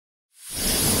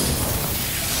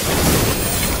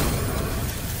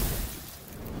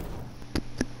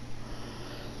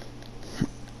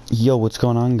Yo, what's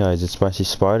going on, guys? It's Spicy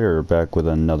Spider back with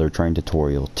another train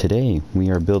tutorial. Today we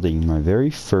are building my very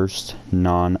first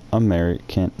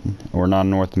non-American or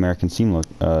non-North American steam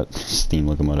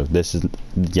locomotive. This is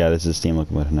a steam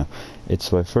locomotive now.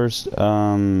 It's my first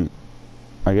I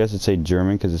guess it's a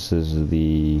German because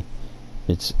it's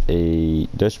a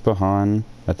Deutsche Bahn.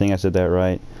 I think I said that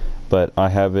right, but I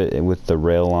have it with the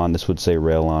Railon. This would say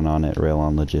Railon on it.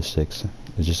 Railon Logistics.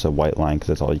 It's just a white line because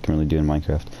that's all you can really do in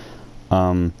Minecraft.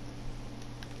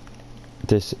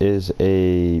 This is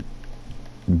a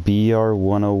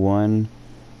BR101.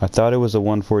 I thought it was a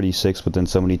 146, but then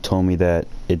somebody told me that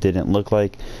it didn't look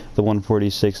like the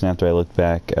 146, and after I looked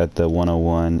back at the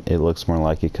 101, it looks more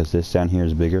like it because this down here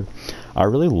is bigger. I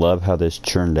really love how this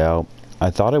churned out. I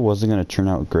thought it wasn't going to turn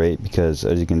out great because,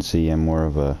 as you can see, I'm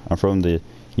from the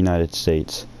United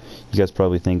States. You guys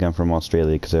probably think I'm from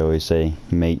Australia because I always say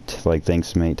mate, like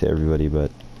thanks mate to everybody,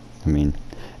 but I mean,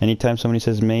 anytime somebody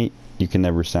says mate, you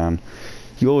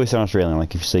always sound Australian,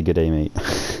 like if you say good day mate.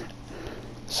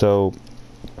 So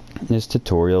this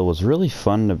tutorial was really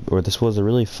fun this was a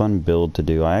really fun build to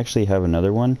do. I actually have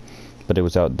another one, but it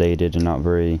was outdated and not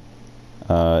very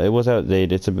it was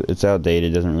outdated. It's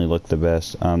outdated, doesn't really look the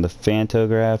best. The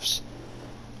fantographs,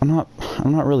 I'm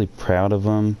not really proud of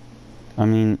them. I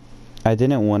mean, I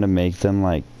didn't want to make them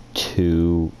like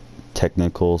too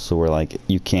technical, so we're like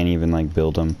you can't even like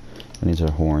build them. And these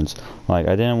are horns. Like,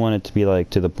 I didn't want it to be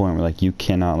like to the point where like you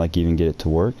cannot like even get it to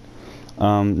work.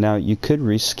 Now you could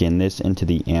reskin this into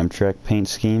the Amtrak paint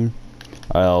scheme,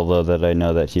 although that I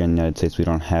know that here in the United States we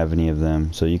don't have any of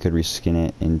them, so you could reskin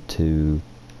it into,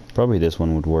 probably this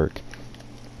one would work.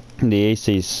 It's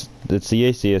the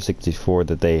ACS 64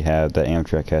 that they have, that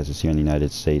Amtrak has, is here in the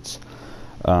United States.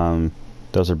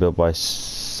 Those are built by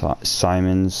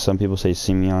Simons. Some people say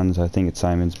Simeons. I think it's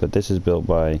Simons, but this is built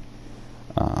by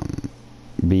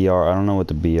BR. I don't know what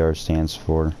the BR stands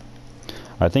for.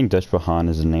 I think Deutsche Bahn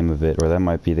is the name of it, or that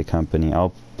might be the company.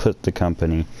 I'll put the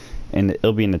company, and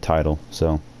it'll be in the title.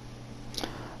 So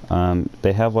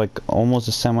they have like almost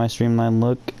a semi-streamlined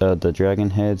look. The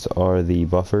dragon heads are the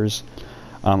buffers.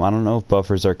 I don't know if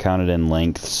buffers are counted in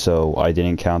length, so I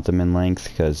didn't count them in length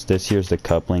because this here's the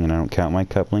coupling, and I don't count my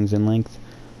couplings in length.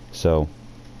 So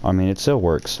I mean, it still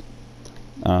works.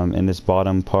 In this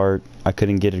bottom part, I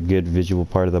couldn't get a good visual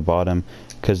part of the bottom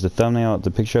because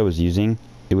the picture I was using,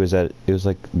 it was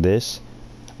like this,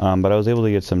 but I was able to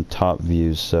get some top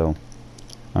views. So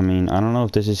I mean, I don't know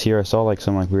if this is here. I saw like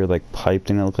some like weird like pipe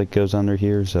thing that looked like it goes under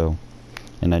here, so,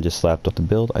 and I just slapped off the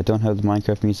build. I don't have the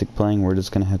Minecraft music playing. We'll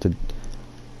just play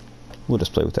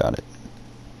without it.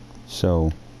 So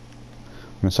I'm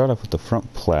gonna start off with the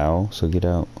front plow. So get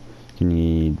out, you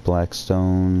need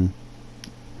blackstone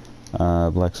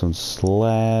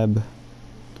slab.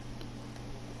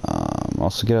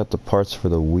 Also get out the parts for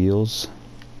the wheels.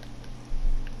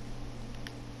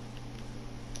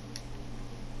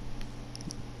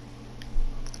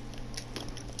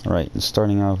 Alright,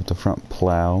 starting off with the front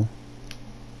plow.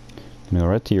 You're gonna go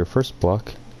right to your first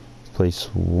block. Place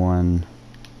one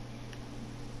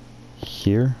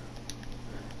here.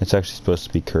 It's actually supposed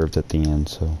to be curved at the end,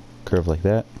 so curve like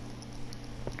that.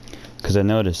 Because I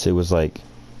noticed it was like,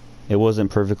 it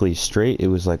wasn't perfectly straight, it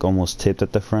was like almost tipped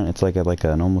at the front. It's like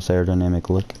an almost aerodynamic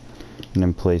look. And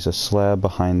then place a slab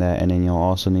behind that, and then you'll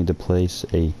also need to place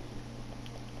a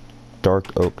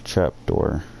dark oak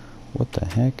trapdoor. What the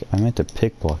heck? I meant to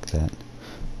pick block that.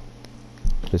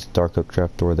 This dark oak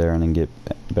trapdoor there, and then get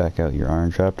back out your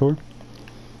iron trapdoor.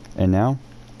 And now,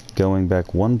 going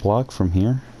back one block from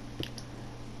here,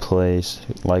 place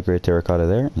light gray terracotta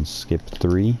there, and skip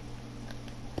 3.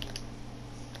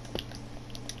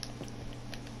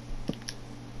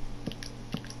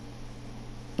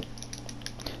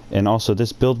 And also,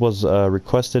 this build was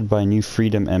requested by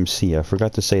NewFreedomMC. I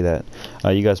forgot to say that.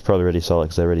 You guys probably already saw it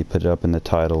because I already put it up in the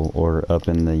title or up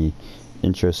in the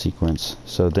intro sequence.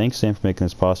 So thanks to him for making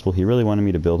this possible. He really wanted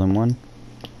me to build him one.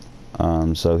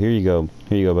 So here you go.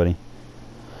 Here you go, buddy.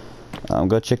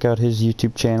 Go check out his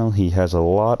YouTube channel. He has a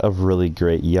lot of really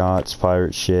great yachts,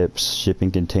 pirate ships,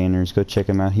 shipping containers. Go check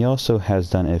him out. He also has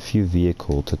done a few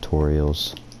vehicle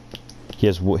tutorials. He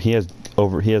has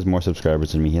more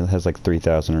subscribers than me. He has like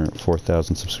 3,000 or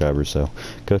 4,000 subscribers, so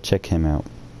go check him out.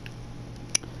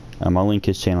 I'll link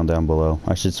his channel down below.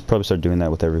 I should probably start doing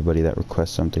that with everybody that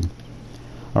requests something.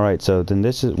 Alright, so then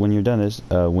this is, when you're done this,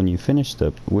 when you finish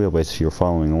the wheelbase, if you're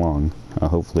following along,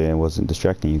 hopefully I wasn't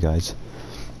distracting you guys.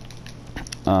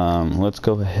 Let's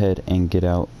go ahead and get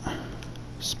out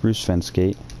spruce fence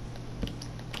gate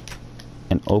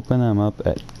and open them up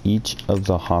at each of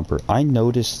the hopper. I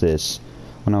noticed this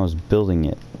when I was building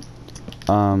it.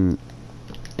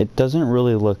 it doesn't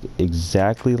really look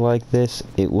exactly like this.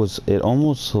 It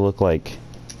almost looked like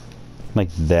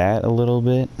that a little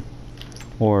bit.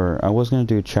 Or I was gonna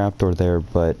do a trapdoor there,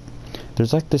 but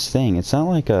there's like this thing. It's not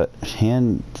like a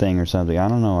hand thing or something. I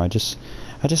don't know. I just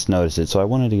noticed it, so I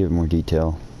wanted to give it more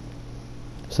detail.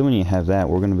 So when you have that,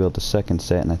 we're gonna build the second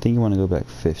set, and I think you want to go back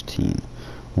 15.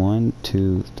 1,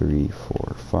 2, 3,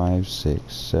 4, 5,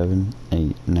 6, 7,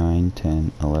 8, 9,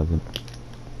 10, 11.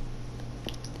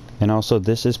 And also,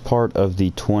 this is part of the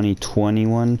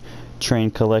 2021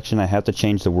 train collection. I have to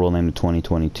change the world name to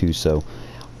 2022, so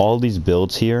all these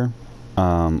builds here,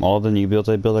 all the new builds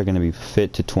I build are going to be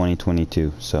fit to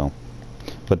 2022. So,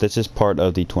 but this is part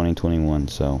of the 2021,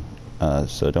 so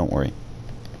don't worry.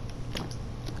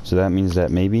 So that means that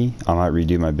maybe I might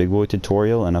redo my big boy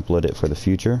tutorial and upload it for the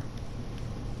future.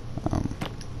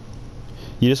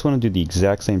 You just want to do the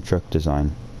exact same truck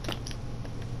design,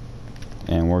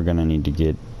 and we're gonna need to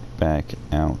get back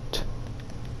out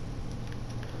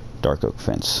dark oak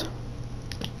fence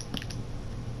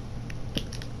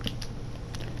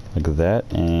like that,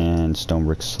 and stone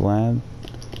brick slab,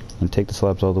 and take the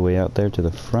slabs all the way out there to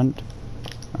the front.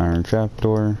 Iron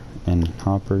trapdoor and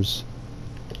hoppers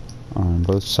on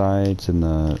both sides in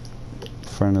the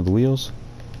front of the wheels.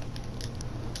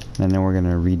 And then we're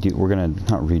gonna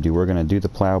do the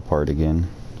plow part again,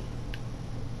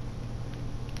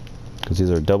 because these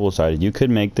are double-sided. You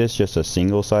could make this just a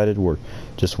single-sided, where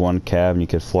just one cab, and you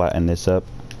could flatten this up.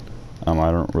 I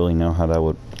don't really know how that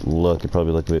would look. It'd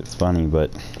probably look a bit funny,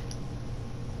 but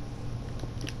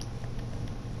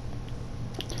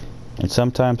and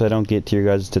sometimes I don't get to your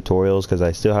guys' tutorials because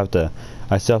I still have to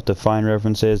find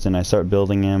references, and I start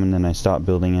building them, and then I stop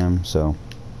building them. So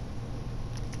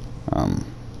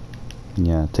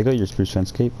yeah, take out your spruce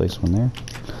fence gate, place one there.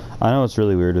 I know it's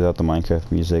really weird without the Minecraft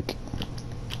music.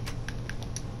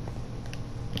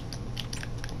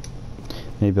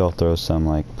 Maybe I'll throw some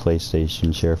like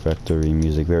PlayStation Share Factory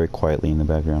music very quietly in the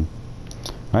background.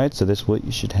 Alright, so this is what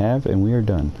you should have, and we are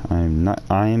done.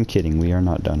 I am kidding, we are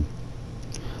not done.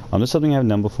 This is something I haven't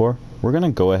done before. We're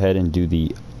gonna go ahead and do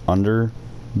the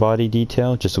underbody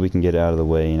detail, just so we can get it out of the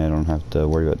way and I don't have to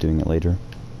worry about doing it later.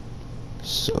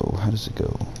 So, how does it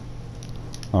go?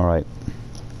 Alright,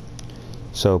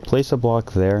 so place a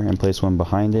block there and place one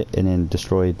behind it, and then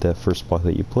destroy the first block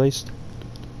that you placed.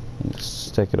 And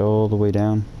stack it all the way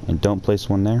down, and don't place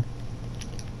one there.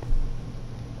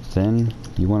 Then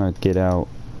you want to get out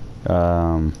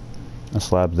a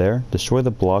slab there, destroy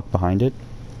the block behind it,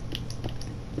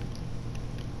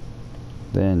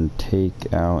 then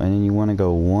take out, and then you want to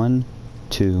go 1,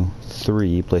 2,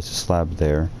 3, place a slab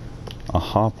there, a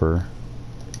hopper,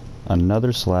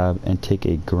 another slab, and take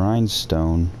a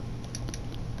grindstone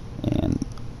and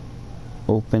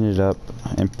open it up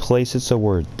and place it so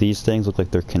where these things look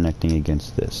like they're connecting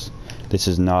against this. This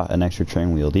is not an extra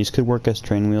train wheel. These could work as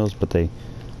train wheels, but they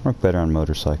work better on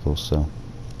motorcycles. So,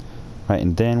 right,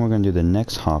 and then we're going to do the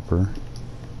next hopper.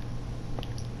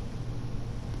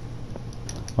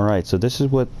 Alright, so this is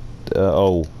what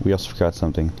oh, we also forgot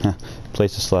something.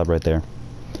 Place a slab right there.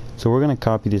 So we're going to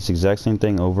copy this exact same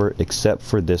thing over, except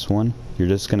for this one. You're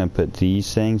just going to put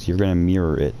these things, you're going to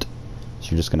mirror it. So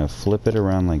you're just going to flip it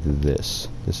around like this.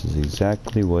 This is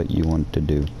exactly what you want to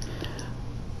do.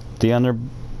 The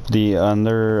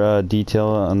underbody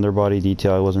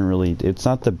detail, I wasn't really, it's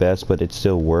not the best, but it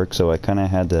still works, so I kind of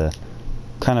had to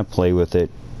play with it,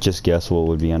 just guess what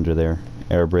would be under there.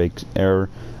 Air brakes, air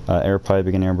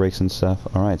piping and air brakes and stuff.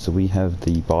 Alright, so we have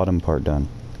the bottom part done.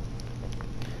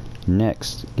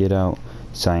 Next, get out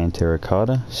cyan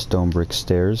terracotta, stone brick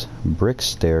stairs,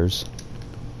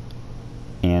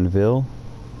 anvil,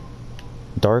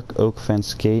 dark oak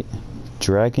fence gate,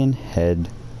 dragon head,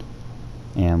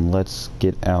 and let's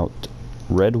get out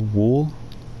red wool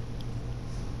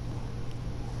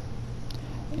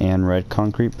and red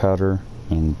concrete powder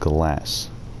and glass.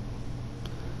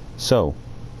 So,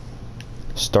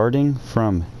 starting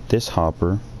from this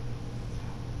hopper,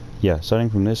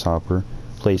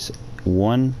 place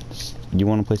one, you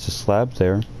want to place a slab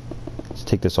there. Let's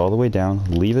take this all the way down,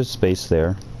 leave a space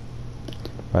there,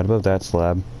 right above that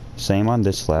slab, same on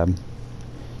this slab.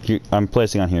 I'm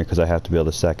placing on here because I have to be able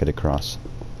to stack it across.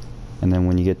 And then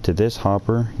when you get to this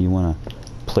hopper, you want to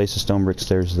place a stone brick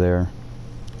stairs there,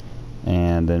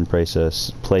 and then place a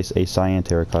cyan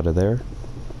terracotta there.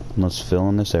 And let's fill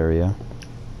in this area.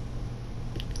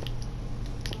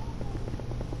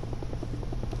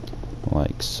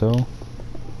 Like so.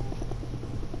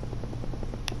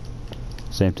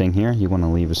 Same thing here, you want to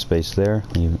leave a space there,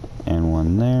 and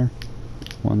one there,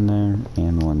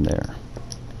 and one there.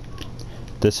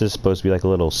 This is supposed to be like a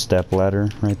little step ladder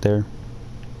right there.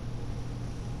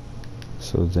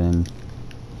 So then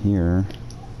here,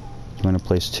 you want to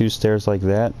place 2 stairs like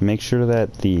that. Make sure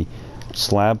that the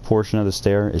slab portion of the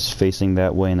stair is facing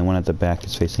that way and the one at the back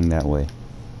is facing that way.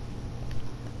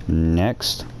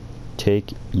 Next,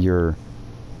 take your...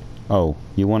 oh,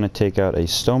 you want to take out a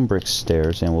stone brick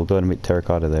stairs, and we'll go to make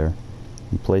terracotta there.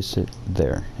 And place it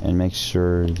there. And make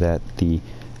sure that the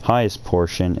highest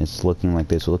portion is looking like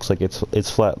this. It looks like it's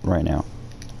flat right now.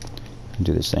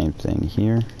 Do the same thing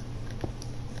here.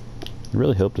 I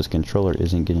really hope this controller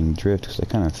isn't getting drift, because I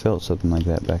kind of felt something like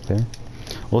that back there.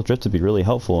 Well, drift would be really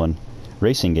helpful in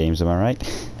racing games, am I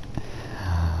right?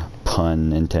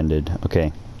 Pun intended.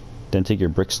 Okay, then take your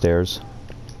brick stairs,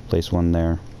 place one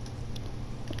there,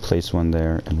 place one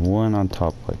there, and one on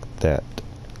top like that.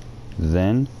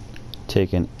 Then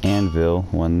take an anvil,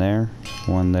 one there,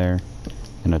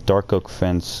 and a dark oak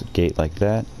fence gate like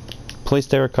that. Place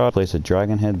terracotta, place a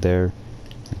dragon head there,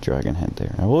 a dragon head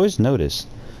there. I've always noticed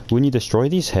when you destroy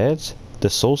these heads, the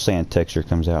soul sand texture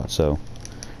comes out, so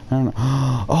I don't know.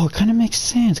 Oh, it kind of makes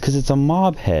sense because it's a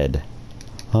mob head.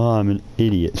 Oh, I'm an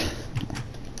idiot.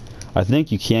 I think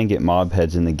you can get mob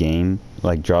heads in the game,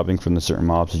 like dropping from the certain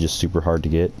mobs is just super hard to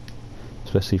get,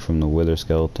 especially from the wither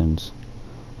skeletons.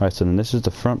 Alright, so then this is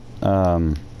the front, these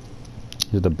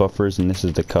are the buffers, and this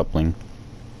is the coupling.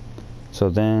 So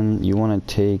then you want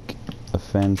to take a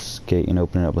fence gate and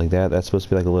open it up like that. That's supposed to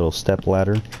be like a little step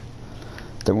ladder.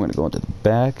 Then we're going to go into the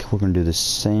back. We're going to do the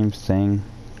same thing.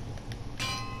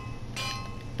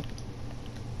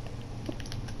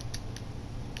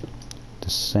 The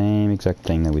same exact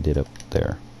thing that we did up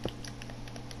there.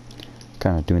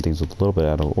 Kind of doing things a little bit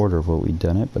out of order of what we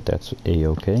done it, but that's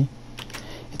a-okay.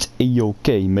 It's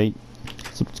a-okay, mate.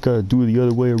 Somebody's got to do it the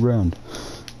other way around.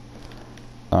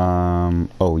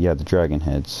 Oh yeah, the dragon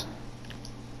heads.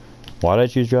 Why did I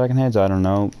choose dragon heads? I don't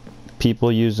know.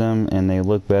 People use them and they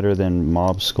look better than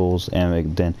mob skulls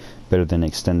and then better than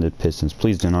extended pistons.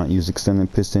 Please do not use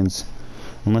extended pistons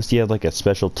unless you have like a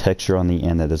special texture on the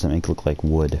end that doesn't make it look like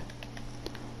wood.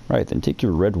 Right, then take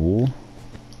your red wool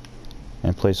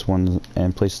and place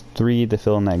 3 to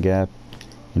fill in that gap,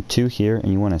 and 2 here,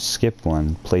 and you want to skip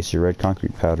 1. Place your red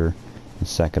concrete powder and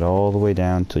stack it all the way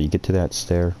down until you get to that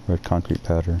stair. Red concrete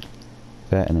powder,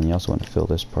 that, and then you also want to fill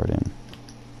this part in.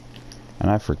 And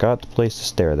I forgot to place the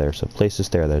stair there, so place the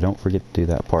stair there. Don't forget to do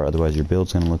that part, otherwise your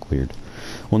build's going to look weird.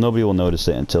 Well, nobody will notice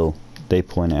it until they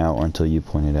point it out or until you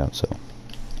point it out, so.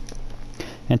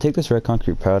 And take this red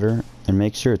concrete powder and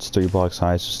make sure it's 3 blocks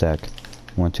high, so stack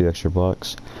 2 extra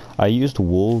blocks. I used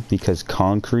wool because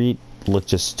concrete looked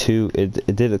just too,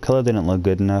 the color didn't look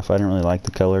good enough. I didn't really like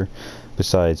the color.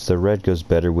 Besides, the red goes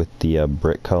better with the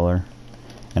brick color.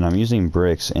 And I'm using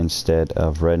bricks instead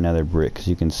of red nether brick, because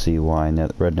you can see why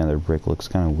red nether brick looks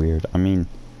kind of weird. I mean,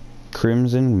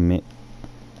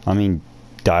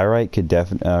 diorite could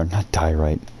definitely, not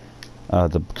diorite,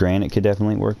 the granite could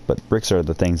definitely work, but bricks are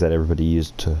the things that everybody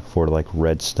used for like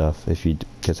red stuff,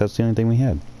 because that's the only thing we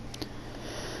had.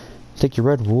 Take your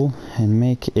red wool and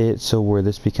make it so where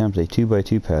this becomes a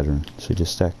 2x2 pattern. So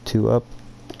just stack 2 up,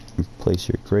 and place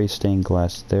your gray stained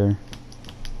glass there.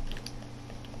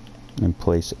 And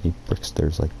place a brick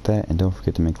stairs like that, and don't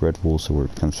forget to make red wool so where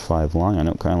it becomes 5 long. I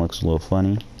know it kind of looks a little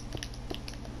funny.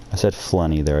 I said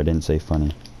flunny there, I didn't say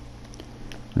funny.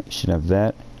 Right, you should have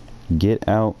that. Get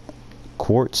out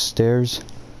quartz stairs,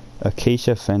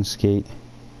 acacia fence gate,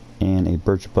 and a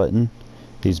birch button.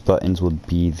 These buttons would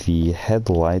be the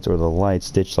headlights or the lights,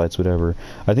 ditch lights, whatever.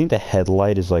 I think the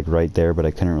headlight is like right there, but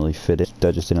I couldn't really fit it.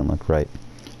 That just didn't look right.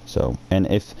 So, and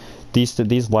if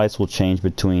these lights will change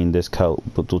between this color,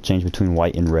 will change between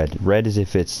white and red. Red is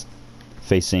if it's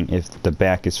facing, if the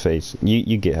back is facing.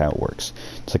 You get how it works.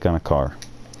 It's like on a car.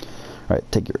 Alright,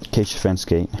 take your acacia fence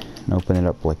gate and open it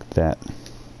up like that.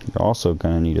 You're also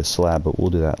going to need a slab, but we'll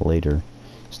do that later.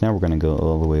 So now we're going to go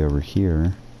all the way over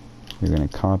here. You're going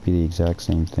to copy the exact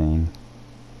same thing.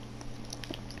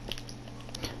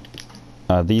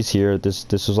 These here, this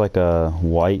is like a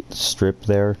white strip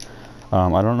there.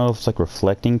 I don't know if it's like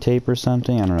reflecting tape or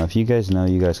something. I don't know. If you guys know,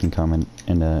 you guys can comment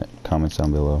in the comments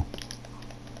down below.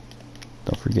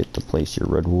 Don't forget to place your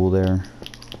red wool there.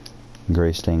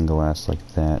 Gray stained glass like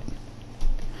that.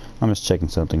 I'm just checking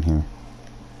something here.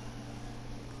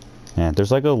 And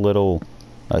there's like a little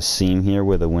seam here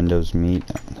where the windows meet.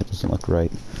 That doesn't look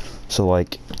right. So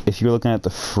like, if you're looking at the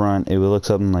front, it would look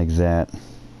something like that.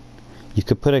 You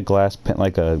could put a glass,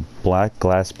 like a black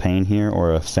glass pane here,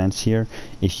 or a fence here,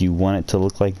 if you want it to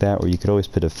look like that, or you could always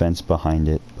put a fence behind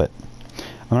it, but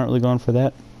I'm not really going for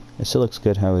that. It still looks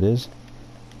good how it is.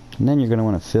 And then you're going to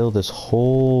want to fill this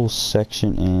whole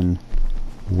section in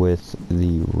with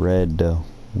the red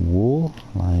wool,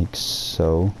 like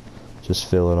so. just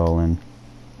fill it all in.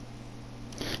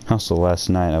 Also, last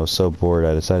night I was so bored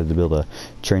I decided to build a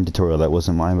train tutorial that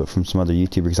wasn't mine but from some other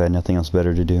YouTuber because I had nothing else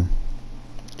better to do.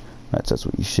 Right, so that's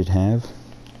what you should have.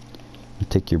 You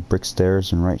take your brick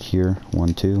stairs and right here,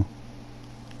 1, 2,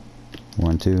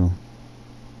 1, 2,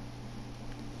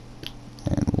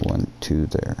 and 1, 2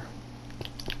 there.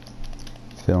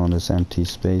 Fill in this empty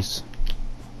space.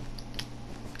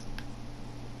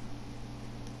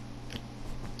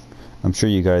 I'm sure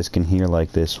you guys can hear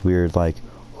like this weird like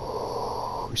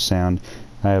sound.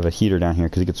 I have a heater down here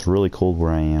because it gets really cold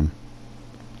where I am.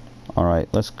 Alright,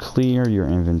 let's clear your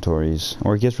inventories.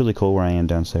 Or it gets really cold where I am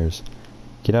downstairs.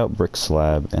 Get out brick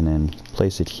slab and then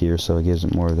place it here so it gives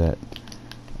it more of that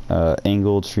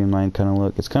angled, streamlined kind of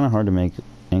look. It's kind of hard to make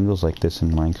angles like this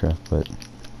in Minecraft, but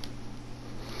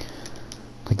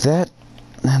like that.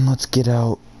 And let's get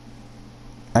out.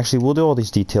 Actually, we'll do all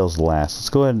these details last. Let's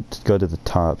go ahead and go to the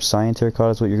top. Cyan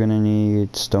terracotta is what you're going to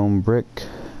need. Stone brick.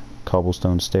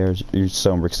 Cobblestone stairs. Your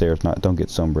stone brick stairs, don't get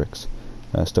stone bricks.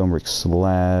 Stone brick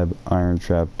slab, iron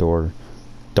trap door,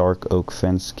 dark oak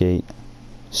fence gate,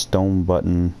 stone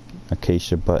button,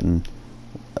 acacia button,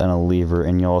 and a lever.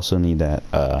 And you also need that.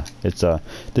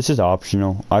 This is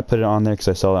optional. I put it on there because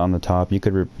I saw it on the top. You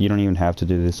don't even have to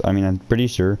do this. I mean, I'm pretty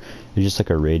sure it's just like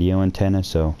a radio antenna.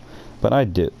 So, but I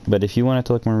do. But if you want it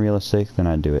to look more realistic, then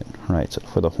I do it. Right. So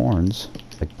for the horns,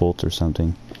 like bolts or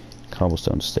something.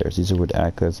 Cobblestone stairs. These would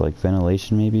act as like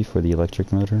ventilation maybe for the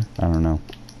electric motor. I don't know.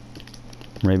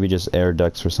 Maybe just air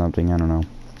ducts or something. I don't know.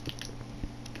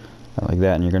 Like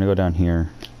that. And you're going to go down here.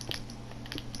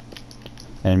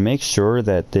 And make sure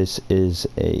that this is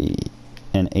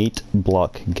an 8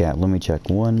 block gap. Let me check.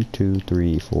 1, 2,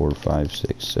 3, 4, 5,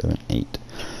 6, 7, 8.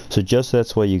 So just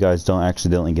that's why you guys don't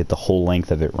accidentally get the whole length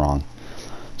of it wrong.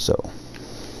 So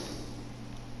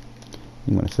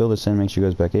I'm going to fill this in, make sure it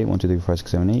goes back 8. 1, 2, 3, 4, 5,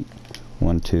 6, 7, 8.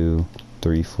 1, 2,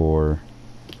 3, 4,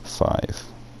 5.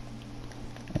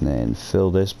 And then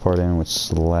fill this part in with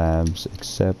slabs,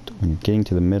 except when you're getting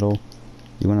to the middle,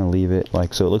 you want to leave it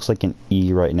like so it looks like an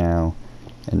E right now,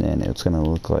 and then it's going to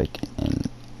look like an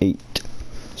 8.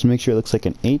 So make sure it looks like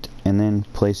an 8, and then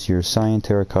place your cyan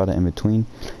terracotta in between.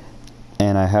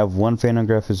 And I have one phantom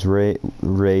is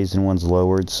raised and one's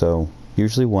lowered, so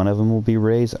usually one of them will be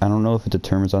raised. I don't know if it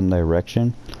determines on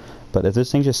direction, but if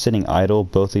this thing's just sitting idle,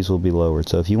 both these will be lowered.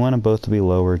 So if you want them both to be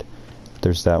lowered,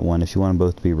 there's that one. If you want them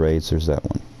both to be raised, there's that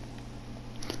one.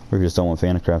 Or if you just don't want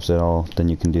phantographs at all, then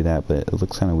you can do that, but it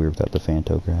looks kind of weird without the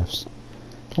phantographs.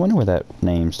 I wonder where that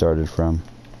name started from.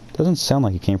 It doesn't sound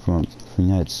like it came from the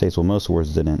United States. Well, most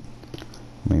words didn't.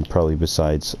 I mean, probably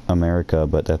besides America,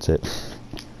 but that's it.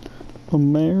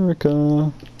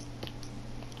 America!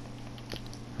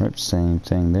 Right, same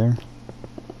thing there.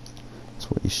 That's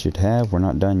what you should have. We're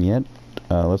not done yet.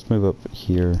 Let's move up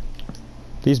here.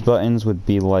 These buttons would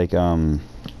be like, I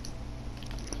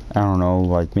don't know,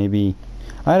 like maybe...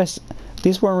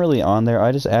 These weren't really on there.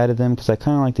 I just added them because I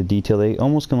kind of like the detail. They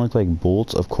almost can look like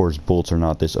bolts. Of course, bolts are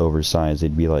not this oversized.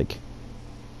 They'd be like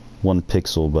 1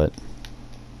 pixel, but...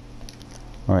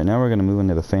 Alright, now we're going to move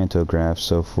into the phantographs.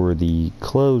 So for the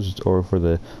closed, or for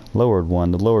the lowered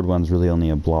one's really only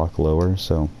a block lower.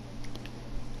 So,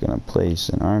 I'm going to place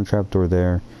an iron trapdoor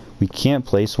there. We can't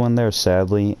place one there,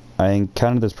 sadly. I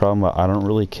encountered this problem, but I don't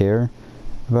really care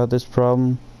about this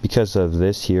problem because of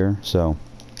this here. So,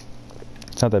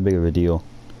 it's not that big of a deal.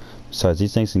 Besides,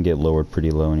 these things can get lowered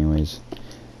pretty low anyways.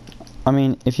 I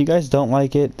mean, if you guys don't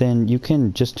like it, then you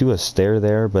can just do a stair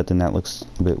there, but then that looks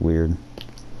a bit weird.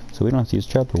 So we don't have to use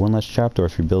trapdoor. One less trapdoor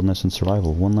if you're building this in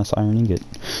survival. One less iron ingot.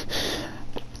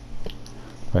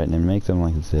 Right, and then make them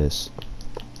like this.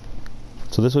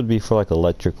 So this would be for like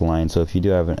electric line. So if you do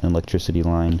have an electricity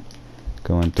line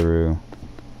going through.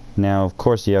 Now, of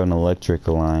course, you have an electric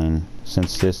line.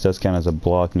 Since this does count as a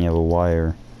block and you have a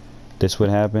wire, this would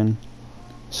happen.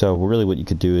 So really what you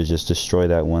could do is just destroy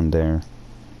that one there.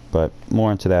 But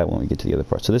more into that when we get to the other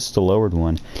part. So this is the lowered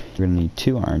one. You're going to need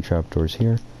 2 iron trapdoors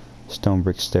here. Stone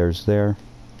brick stairs there,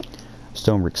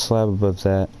 stone brick slab above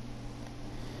that,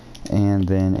 and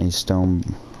then a stone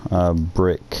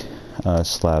brick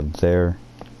slab there.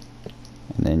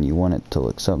 And then you want it to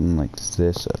look something like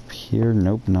this up here.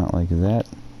 Nope, not like that.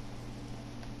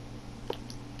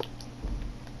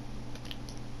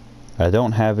 I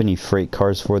don't have any freight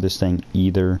cars for this thing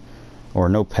either, or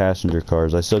no passenger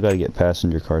cars. I still got to get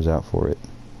passenger cars out for it.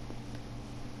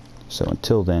 So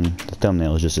until then, the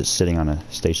thumbnail is just it sitting on a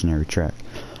stationary track.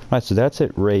 Alright, so that's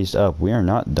it raised up. We are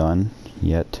not done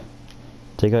yet.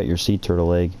 Take out your sea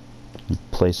turtle egg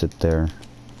and place it there.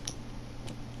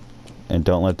 And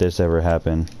don't let this ever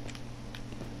happen.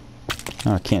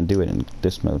 Oh, I can't do it in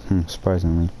this mode,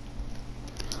 surprisingly.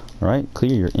 Alright,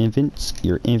 clear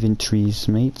your inventories,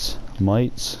 mates.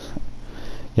 Mites.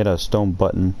 You got a stone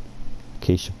button,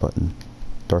 acacia button,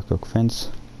 dark oak fence,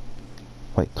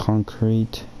 white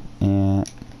concrete, and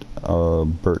a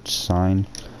birch sign.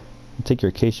 Take your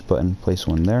acacia button, place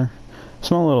one there.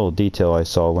 Small little detail I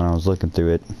saw when I was looking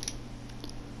through it.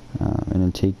 And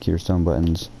then take your stone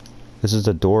buttons. This is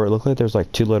the door. It looked like there's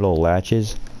like two little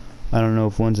latches. I don't know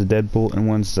if one's a deadbolt and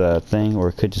one's a thing, or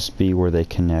it could just be where they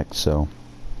connect. So,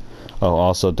 oh,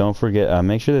 also don't forget,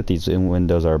 make sure that these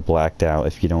windows are blacked out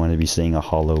if you don't want to be seeing a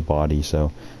hollow body.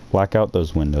 So, black out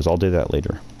those windows. I'll do that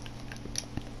later.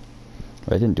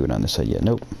 I didn't do it on this side yet.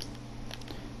 Nope.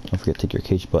 Don't forget to take your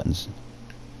cage buttons.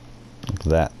 Like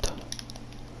that.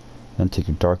 Then take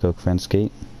your dark oak fence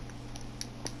gate.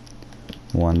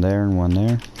 One there and one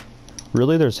there.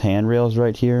 Really, there's handrails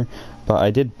right here, but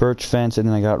I did birch fence and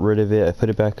then I got rid of it. I put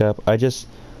it back up. I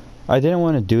didn't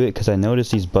want to do it because I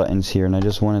noticed these buttons here and I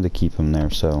just wanted to keep them there,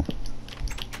 so.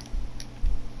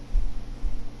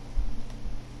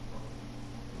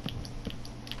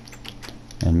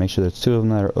 And make sure there's two of them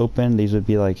that are open. These would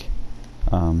be like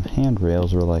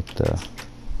handrails, or like the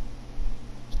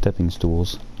stepping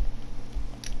stools.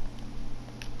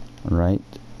 Right,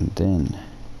 and then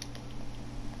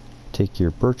take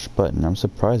your birch button. I'm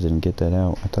surprised I didn't get that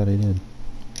out. I thought I did.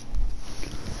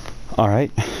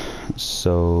 Alright,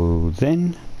 so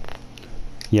then,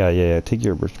 yeah, take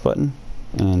your birch button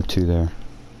and two there.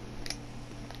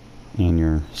 And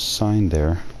your sign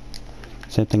there.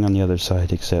 Same thing on the other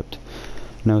side, except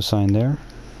no sign there.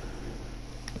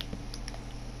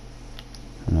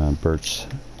 And birch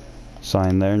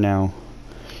sign there. Now,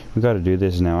 we got to do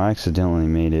this now. I accidentally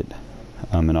made it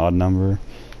an odd number,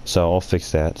 so I'll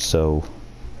fix that. So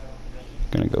I'm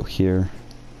gonna go here,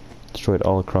 destroy it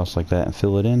all across like that, and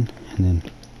fill it in, and then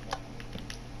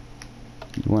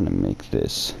you want to make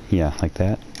this, yeah, like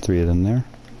that. 3 of them there.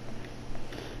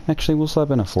 Actually, we'll slap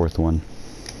in a 4th one.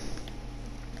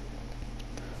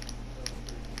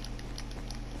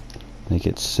 Make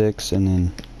it 6, and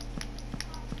then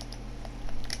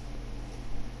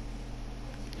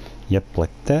yep,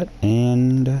 like that.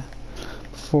 And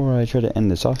before I try to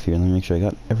end this off here, let me make sure I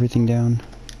got everything down.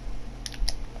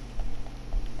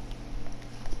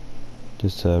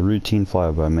 Just a routine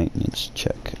flyby maintenance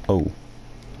check. Oh,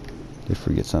 did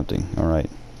forget something. Alright.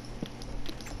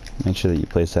 Make sure that you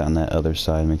place that on that other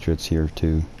side. Make sure it's here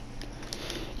too.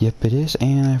 Yep, it is.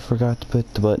 And I forgot to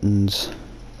put the buttons.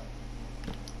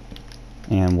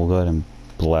 And we'll go ahead and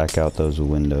black out those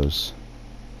windows.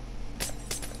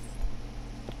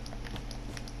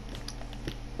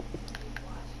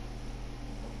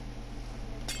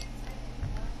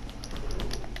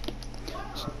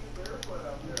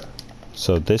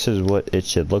 So this is what it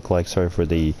should look like. Sorry for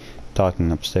the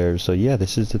talking upstairs. So yeah,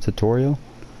 this is the tutorial.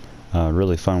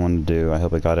 Really fun one to do. I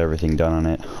hope I got everything done on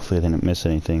it. Hopefully I didn't miss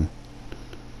anything.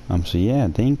 So yeah,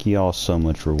 thank you all so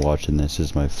much for watching this.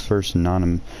 This is my first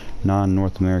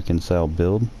non-North American style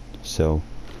build. So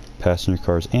passenger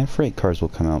cars and freight cars will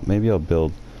come out. Maybe I'll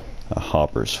build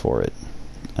hoppers for it.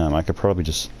 I could probably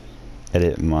just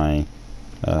edit my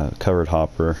covered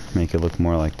hopper, make it look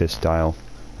more like this style,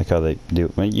 like how they do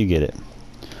it. Well, you get it.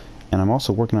 And I'm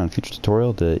also working on a future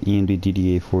tutorial, the EMD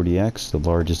DDA-40X, the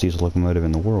largest diesel locomotive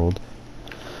in the world,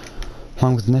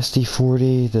 along with an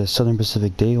SD-40, the Southern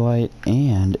Pacific Daylight,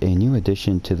 and a new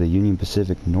addition to the Union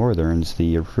Pacific Northerns,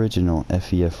 the original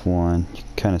FEF1. You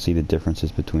can kind of see the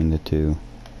differences between the two.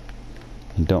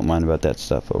 And don't mind about that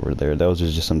stuff over there. Those are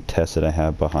just some tests that I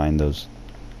have behind those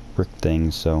brick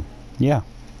things. So, yeah.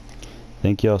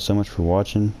 Thank you all so much for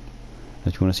watching.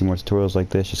 If you want to see more tutorials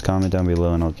like this, just comment down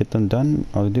below and I'll get them done.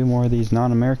 I'll do more of these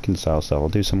non-American style stuff. I'll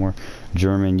do some more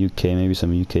German, UK, maybe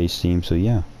some UK Steam. So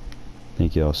yeah,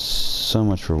 thank you all so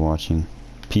much for watching.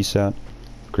 Peace out.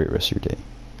 Great rest of your day.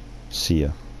 See ya.